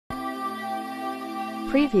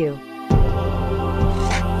Preview.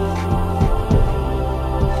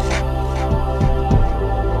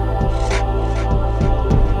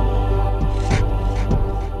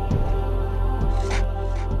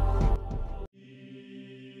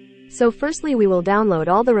 So firstly we will download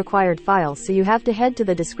all the required files, so you have to head to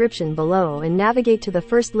the description below and navigate to the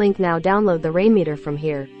first link. Now download the Raymeter from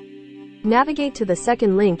here. Navigate to the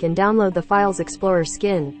second link and download the Files Explorer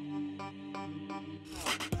skin.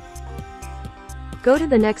 Go to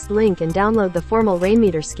the next link and download the Formal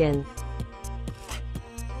Raymeter skin.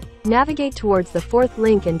 Navigate towards the fourth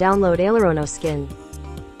link and download Ailerono skin.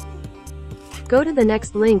 Go to the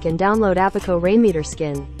next link and download Apico Raymeter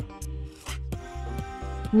skin.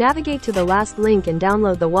 Navigate to the last link and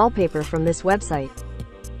download the wallpaper from this website.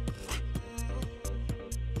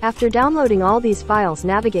 After downloading all these files,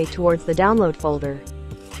 navigate towards the download folder.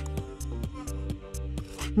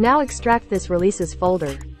 Now extract this releases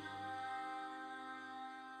folder.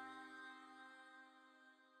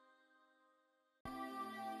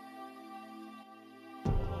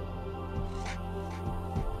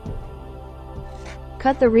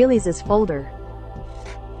 Cut the releases folder.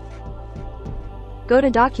 Go to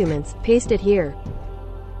Documents, paste it here.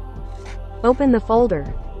 Open the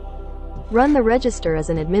folder. Run the register as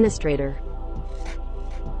an administrator.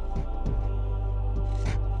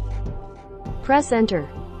 Press Enter.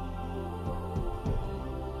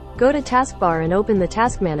 Go to Taskbar and open the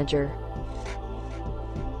Task Manager.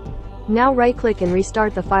 Now right-click and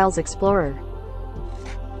restart the Files Explorer.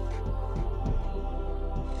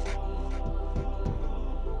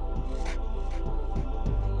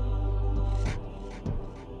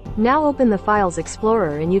 Now open the Files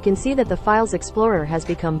Explorer and you can see that the Files Explorer has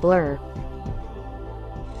become blur.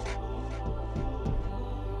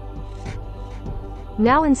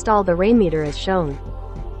 Now install the Raymeter as shown.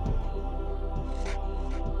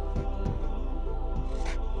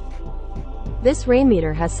 This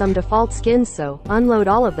Raymeter has some default skins, so unload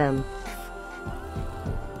all of them.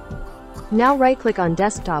 Now right-click on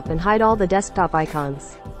Desktop and hide all the desktop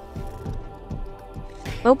icons.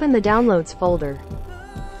 Open the Downloads folder.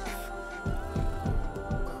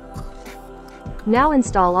 Now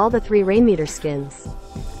install all the 3 Raymeter skins.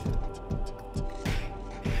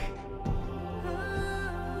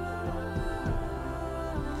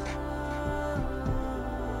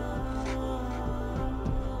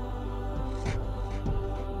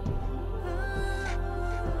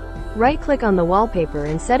 Right-click on the wallpaper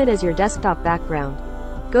and set it as your desktop background.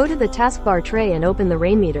 Go to the taskbar tray and open the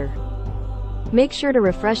Raymeter. Make sure to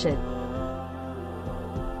refresh it.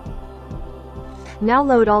 Now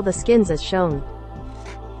load all the skins as shown.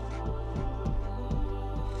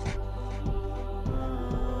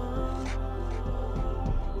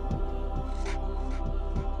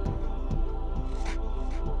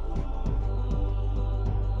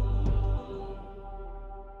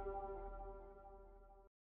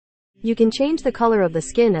 You can change the color of the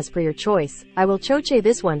skin as per your choice. I will choose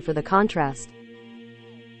this one for the contrast.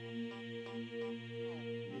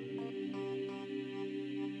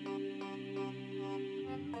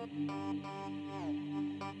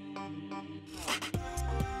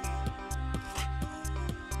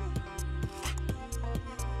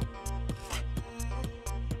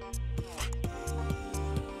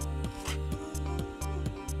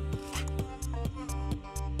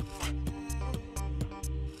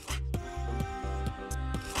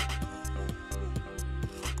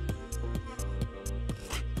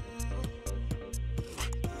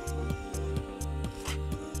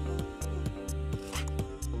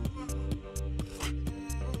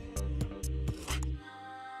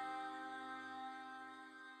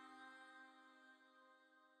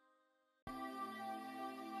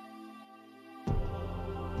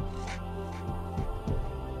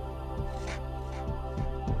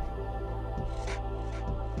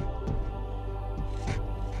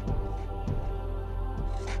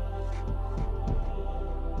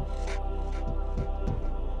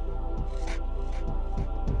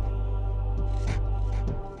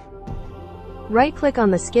 Right-click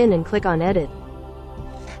on the skin and click on Edit.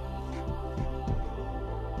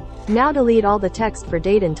 Now delete all the text for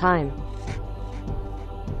date and time.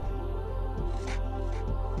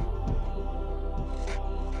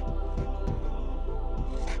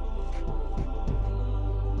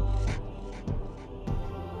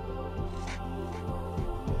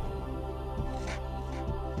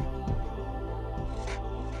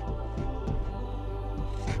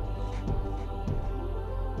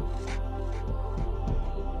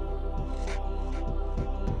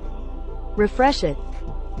 Refresh it.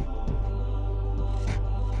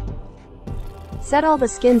 Set all the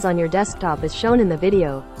skins on your desktop as shown in the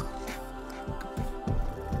video.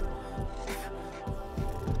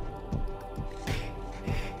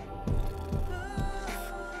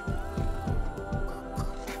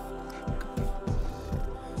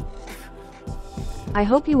 I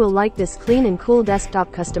hope you will like this clean and cool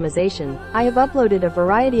desktop customization. I have uploaded a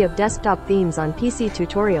variety of desktop themes on PC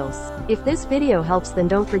tutorials. If this video helps, then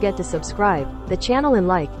don't forget to subscribe the channel and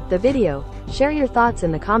like the video. Share your thoughts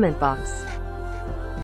in the comment box.